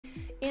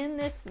In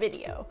this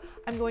video,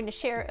 I'm going to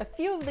share a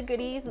few of the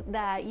goodies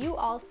that you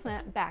all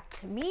sent back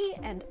to me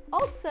and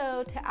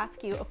also to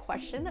ask you a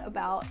question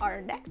about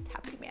our next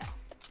Happy Mail.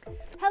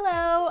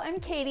 Hello, I'm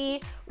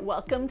Katie.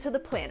 Welcome to the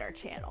Planner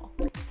channel.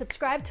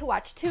 Subscribe to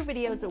watch 2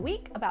 videos a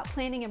week about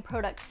planning and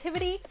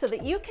productivity so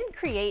that you can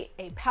create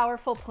a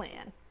powerful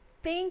plan.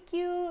 Thank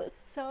you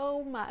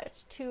so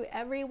much to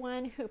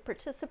everyone who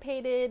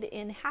participated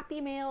in Happy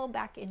Mail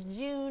back in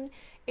June.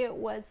 It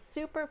was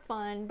super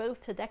fun both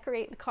to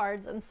decorate the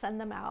cards and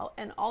send them out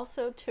and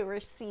also to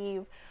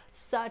receive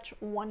such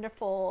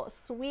wonderful,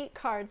 sweet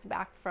cards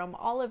back from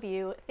all of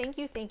you. Thank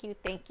you, thank you,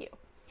 thank you.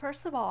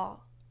 First of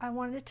all, I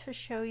wanted to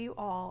show you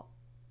all,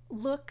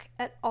 look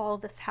at all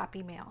this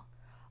Happy Mail.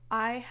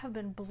 I have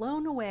been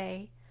blown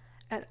away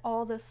at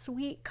all the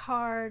sweet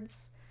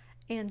cards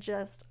and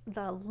just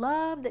the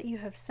love that you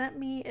have sent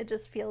me. It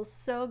just feels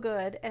so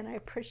good and I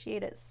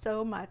appreciate it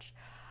so much.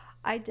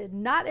 I did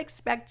not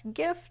expect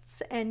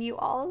gifts and you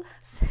all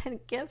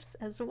sent gifts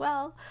as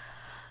well.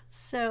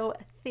 So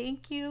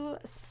thank you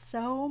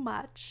so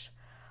much.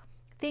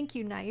 Thank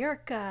you,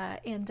 Nyurka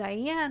and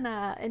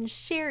Diana and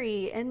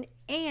Sherry and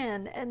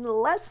Anne and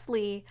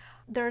Leslie.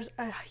 There's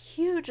a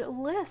huge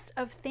list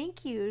of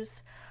thank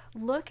yous.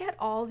 Look at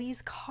all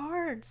these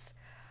cards.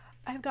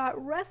 I've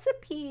got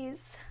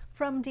recipes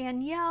from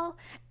Danielle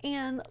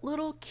and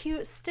little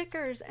cute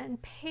stickers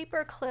and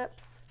paper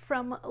clips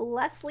from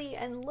Leslie,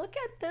 and look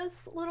at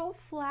this little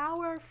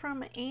flower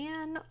from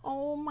Anne.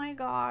 Oh my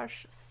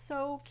gosh,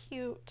 so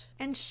cute.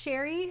 And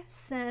Sherry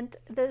sent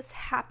this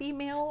Happy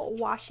Mail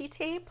washi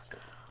tape.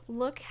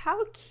 Look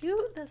how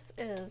cute this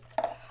is.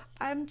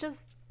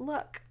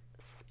 Look,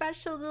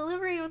 special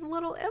delivery with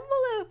little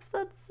envelopes.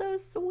 That's so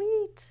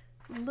sweet.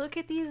 Look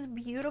at these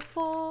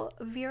beautiful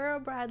Vera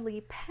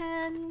Bradley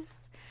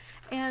pens.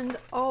 And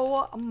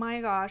oh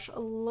my gosh,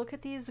 look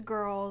at these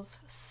girls.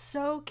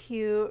 So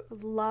cute.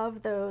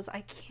 Love those.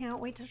 I can't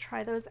wait to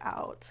try those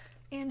out.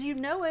 And you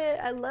know it,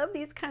 I love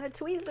these kind of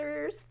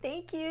tweezers.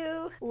 Thank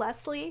you.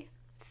 Leslie,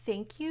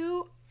 thank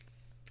you.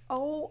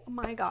 Oh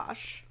my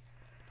gosh.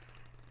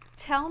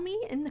 Tell me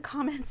in the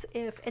comments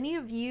if any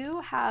of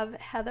you have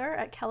Heather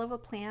at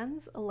Keleva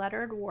Plans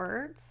lettered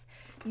words.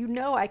 You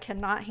know I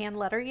cannot hand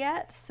letter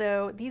yet,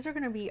 so these are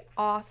going to be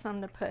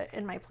awesome to put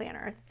in my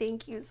planner.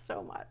 Thank you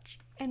so much.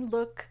 And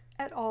look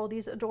at all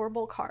these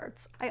adorable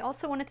cards. I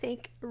also want to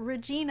thank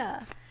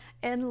Regina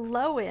and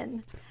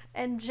Lowen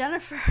and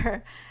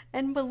Jennifer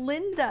and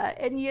Melinda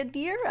and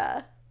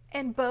Yanira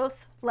and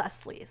both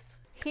Leslie's.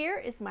 Here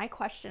is my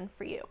question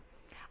for you.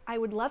 I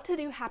would love to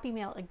do Happy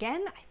Mail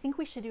again. I think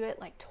we should do it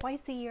like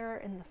twice a year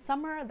in the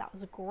summer. That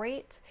was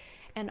great.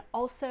 And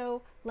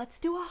also, let's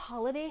do a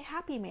holiday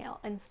Happy Mail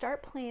and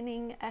start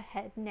planning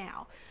ahead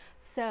now.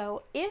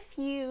 So if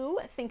you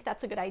think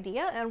that's a good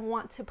idea and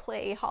want to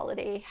play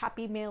holiday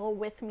Happy Mail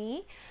with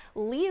me,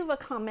 leave a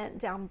comment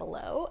down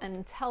below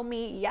and tell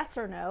me yes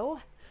or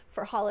no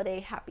for holiday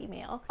Happy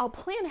Mail. I'll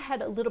plan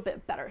ahead a little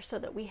bit better so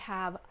that we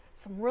have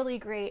some really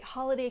great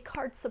holiday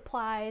card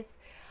supplies,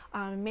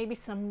 maybe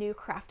some new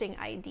crafting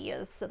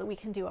ideas so that we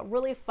can do a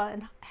really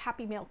fun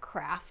Happy Mail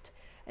craft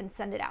and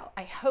send it out.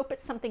 I hope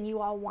it's something you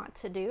all want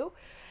to do.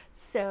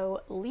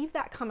 So leave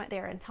that comment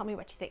there and tell me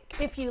what you think.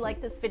 If you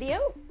like this video,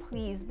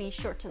 please be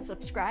sure to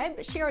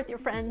subscribe, share with your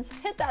friends,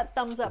 hit that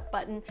thumbs up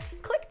button,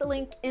 click the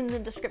link in the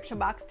description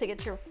box to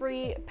get your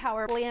free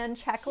Power Plan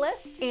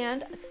checklist,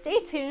 and stay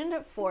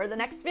tuned for the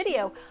next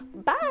video.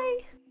 Bye!